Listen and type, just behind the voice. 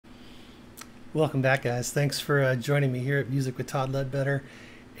Welcome back, guys. Thanks for joining me here at Music with Todd Ledbetter.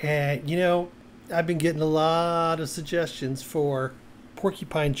 And I've been getting a lot of suggestions for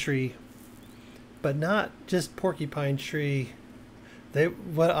Porcupine Tree, but not just Porcupine Tree.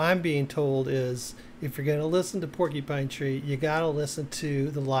 What I'm being told is if you're going to listen to Porcupine Tree, you got to listen to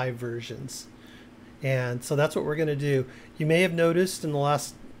the live versions. And so that's what we're going to do. You may have noticed in the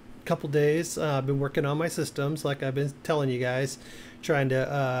last couple days, I've been working on my systems, like I've been telling you guys, trying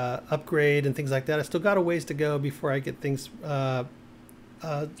to upgrade and things like that. I still got a ways to go before I get things,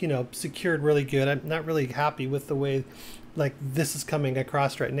 secured really good. I'm not really happy with the way, like this is coming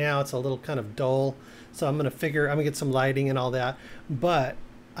across right now. It's a little kind of dull, so I'm gonna get some lighting and all that. But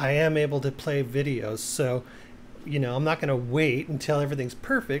I am able to play videos, so I'm not going to wait until everything's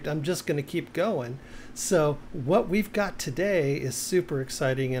perfect. I'm just going to keep going. So what we've got today is super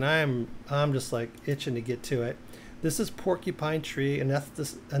exciting, and I'm just like itching to get to it. This is Porcupine Tree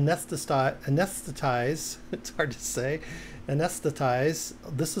Anesthetize. It's hard to say. Anesthetize.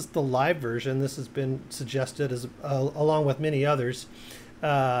 This is the live version. This has been suggested as along with many others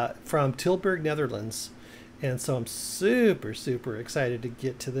from Tilburg, Netherlands. And so I'm super excited to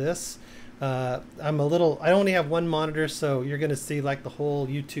get to this. I only have one monitor, so you're going to see like the whole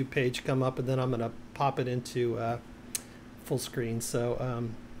YouTube page come up, and then I'm going to pop it into full screen. So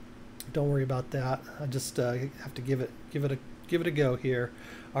don't worry about that. I just have to give it a go here.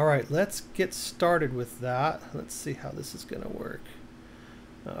 All right, let's get started with that. Let's see how this is going to work.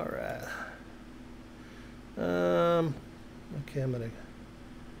 All right. Okay, I'm gonna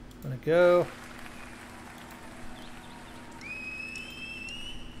go.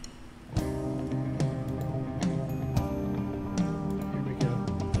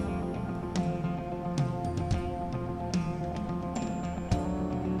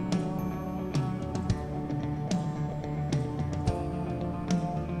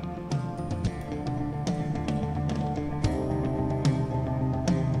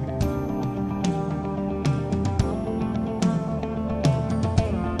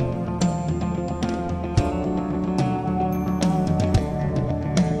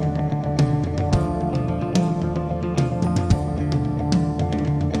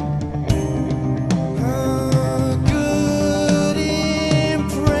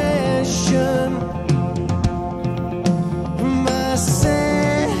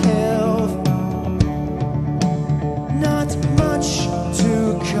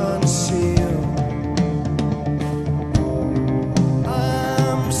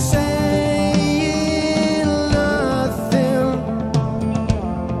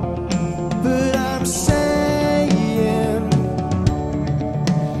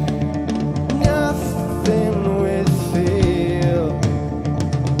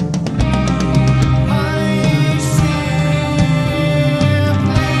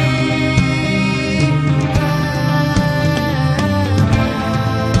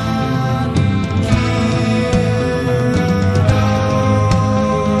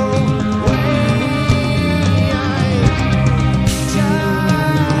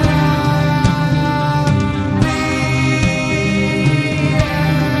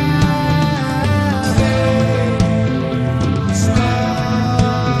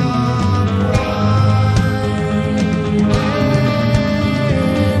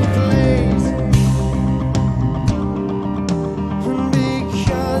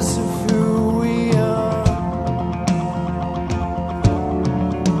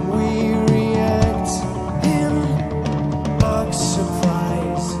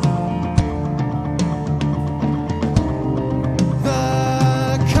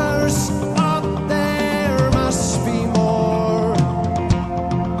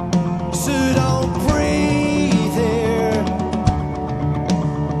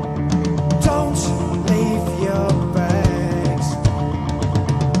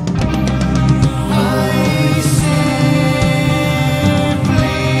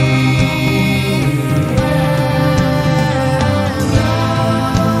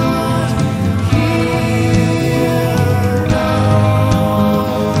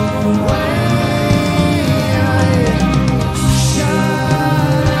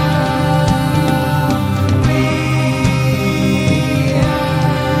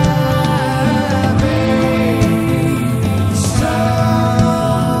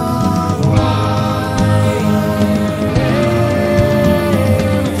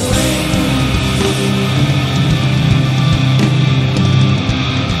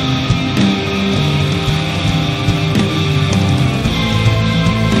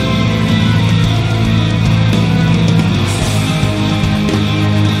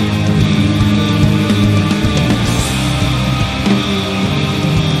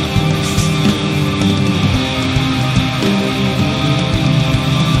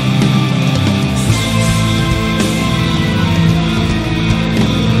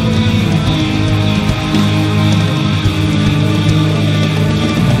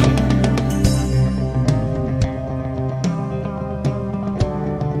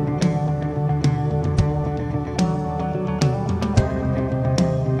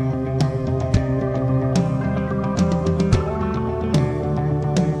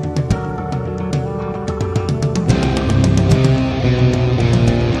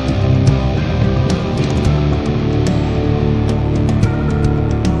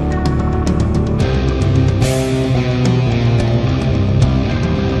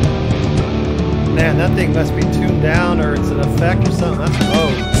 Man, that thing must be tuned down, or it's an effect or something. That's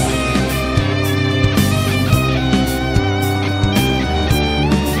oh.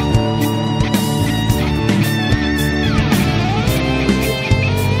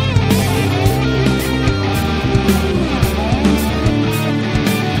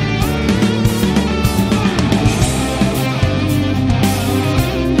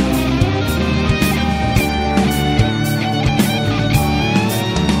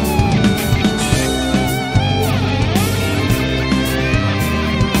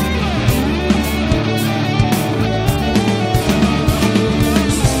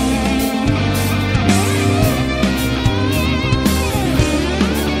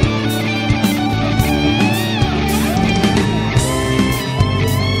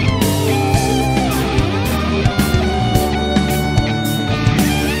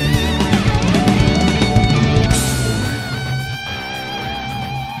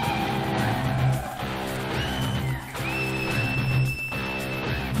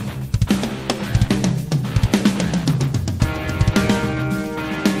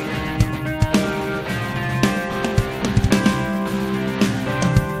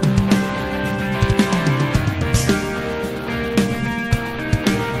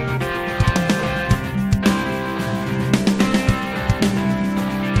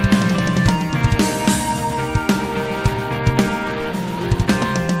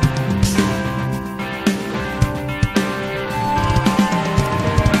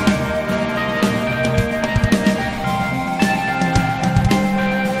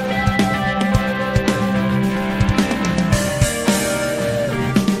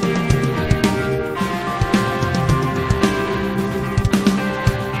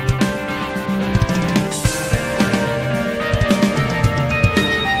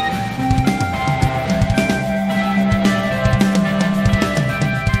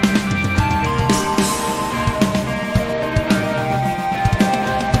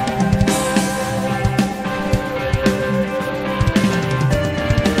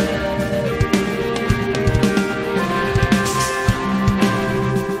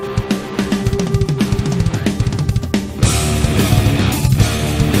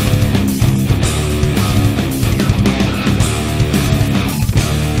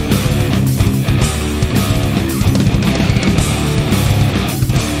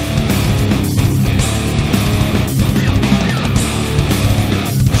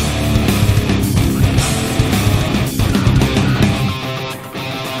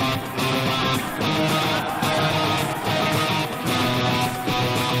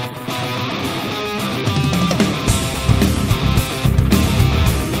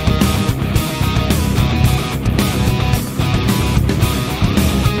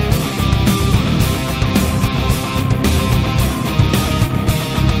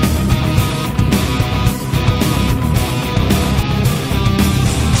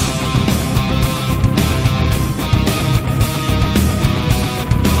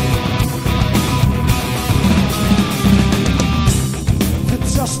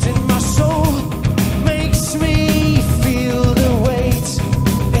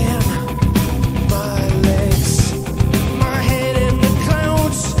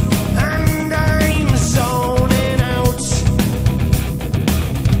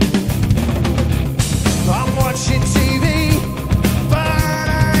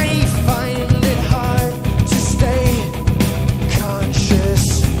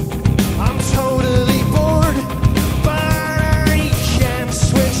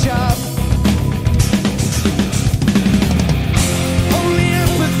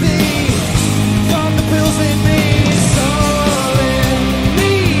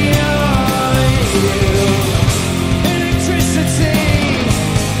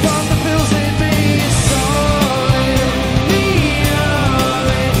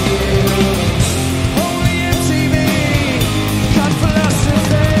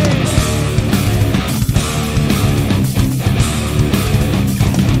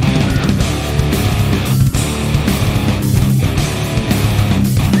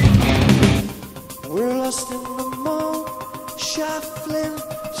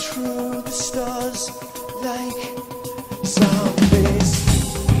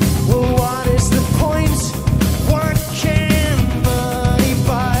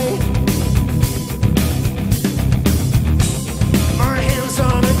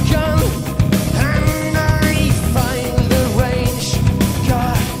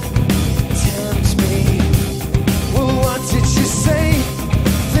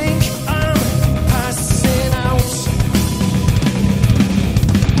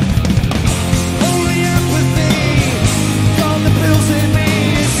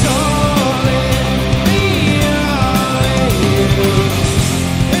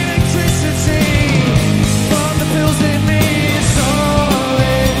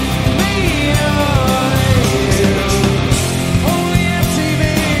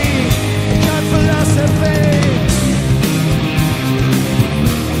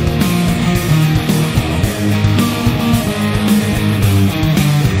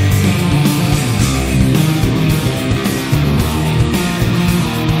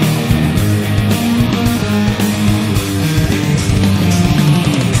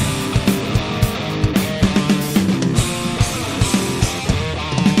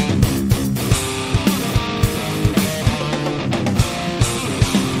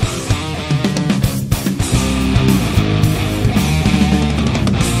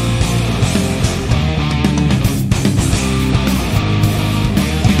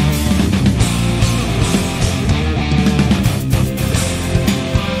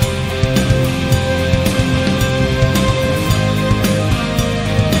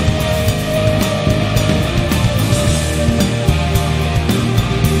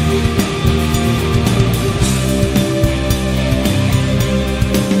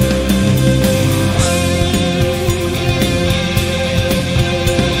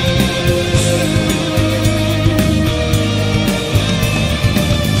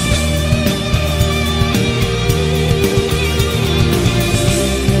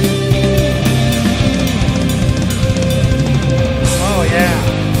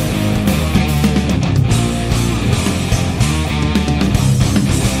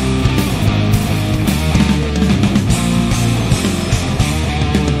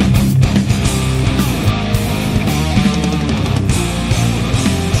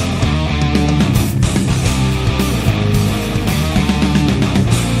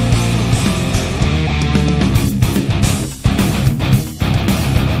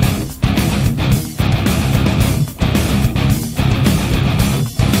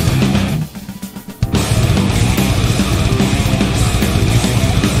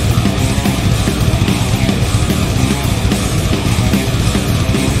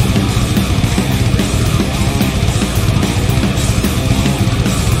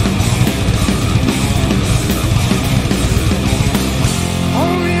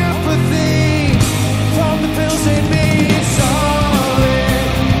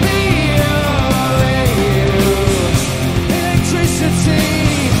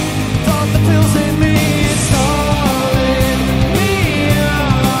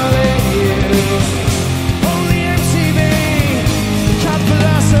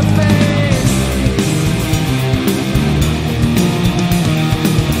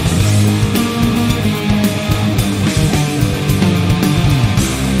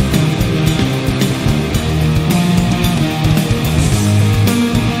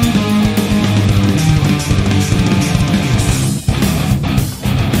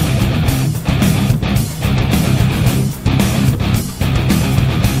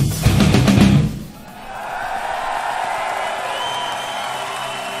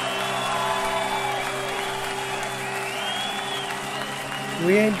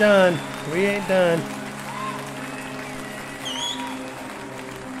 We ain't done. We ain't done.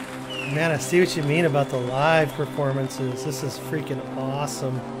 Man, I see what you mean about the live performances. This is freaking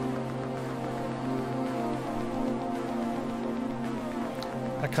awesome.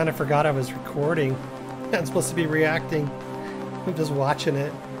 I kind of forgot I was recording. I'm supposed to be reacting. I'm just watching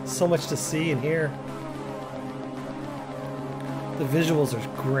it. So much to see and hear. The visuals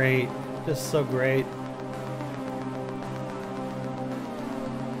are great. Just so great.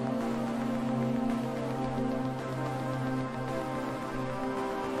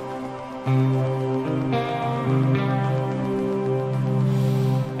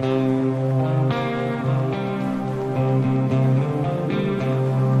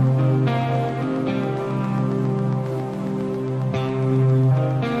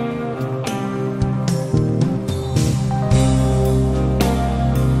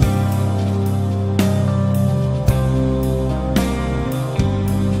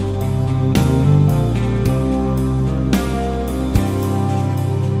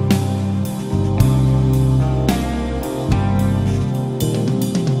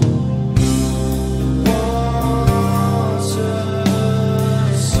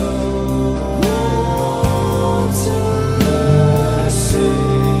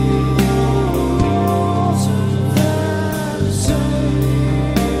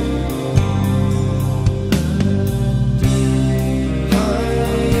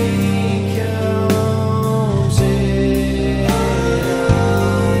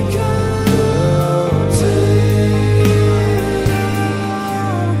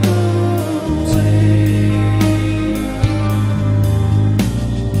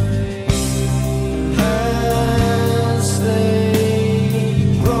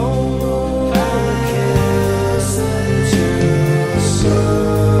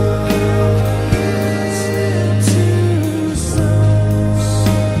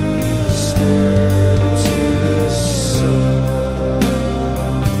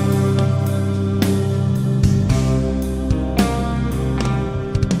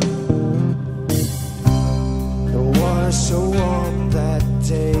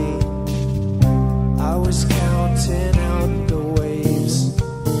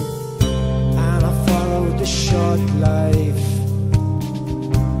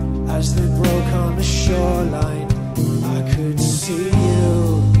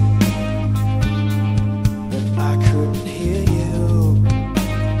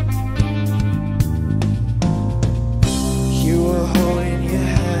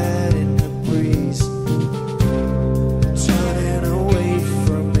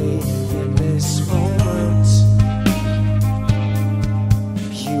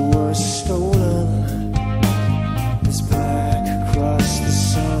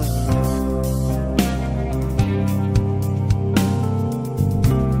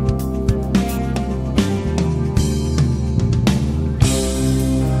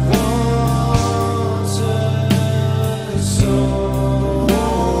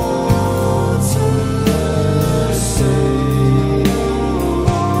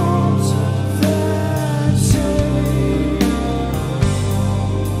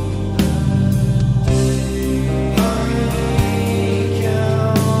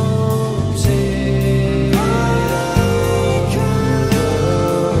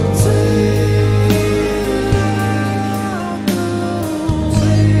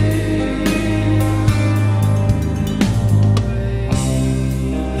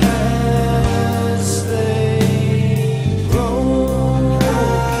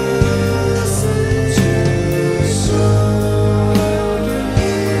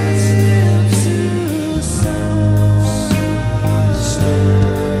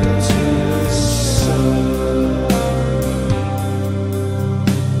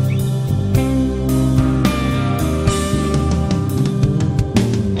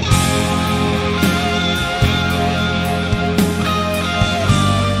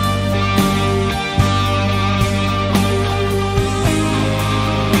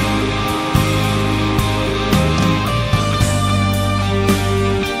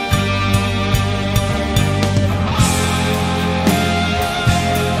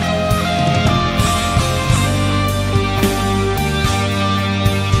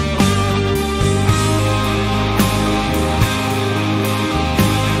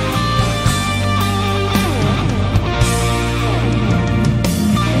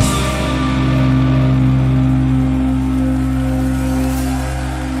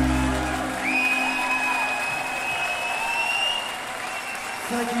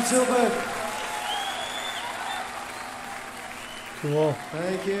 Thank you, Tilburg. Cool.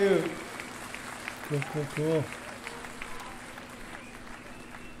 Thank you. Cool, cool, cool.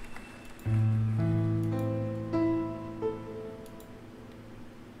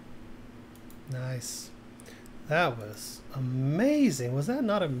 That was amazing. Was that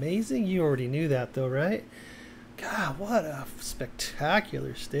not amazing? You already knew that though, right? God, what a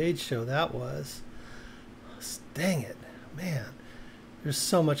spectacular stage show that was. Dang it, man. There's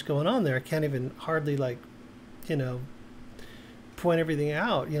so much going on there. I can't even hardly, like, you know, point everything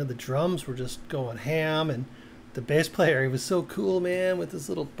out. You know, the drums were just going ham, and the bass player, he was so cool, man, with his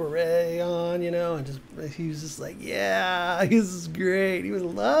little beret on, you know, and just he was just like, yeah, this is great. He was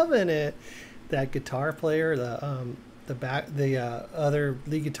loving it. That guitar player, the other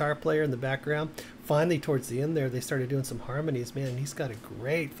lead guitar player in the background, finally towards the end there, they started doing some harmonies. Man, he's got a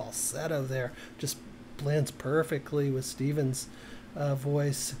great falsetto there, just blends perfectly with Steven's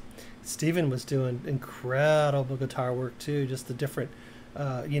voice. Steven was doing incredible guitar work too, just the different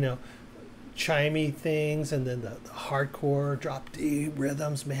you know, chimey things, and then the hardcore drop D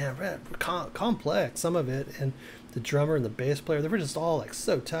rhythms, man, complex, some of it. And the drummer and the bass player, they were just all like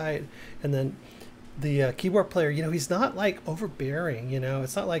so tight. And then the keyboard player, you know, he's not like overbearing, you know,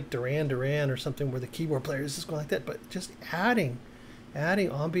 it's not like Duran or something where the keyboard player is just going like that, but just adding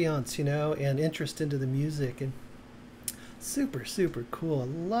ambiance, you know, and interest into the music. And super cool. I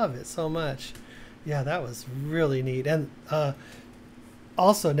love it so much. Yeah, that was really neat. And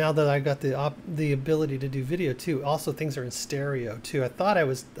also, now that I got the ability to do video too, also things are in stereo too. I thought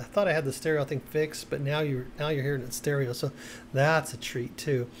I had the stereo thing fixed, but now you're hearing it in stereo, so that's a treat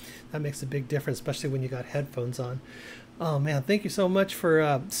too. That makes a big difference, especially when you got headphones on. Oh man, thank you so much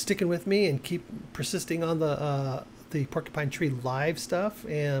for sticking with me and keep persisting on the Porcupine Tree live stuff,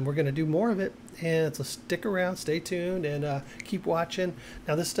 and we're going to do more of it. And so stick around, stay tuned, and keep watching.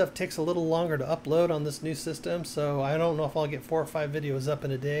 Now this stuff takes a little longer to upload on this new system, so I don't know if I'll get 4 or 5 videos up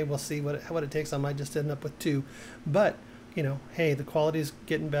in a day. We'll see what it takes. I might just end up with 2, but you know, hey, the quality's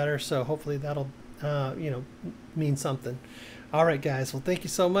getting better, so hopefully that'll you know, mean something. All right, guys. Well, thank you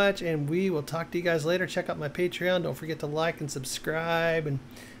so much, and we will talk to you guys later. Check out my Patreon. Don't forget to like and subscribe, and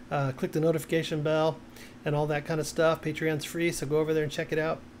click the notification bell and all that kind of stuff. Patreon's free, so go over there and check it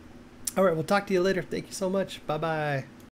out. All right, we'll talk to you later. Thank you so much. Bye-bye.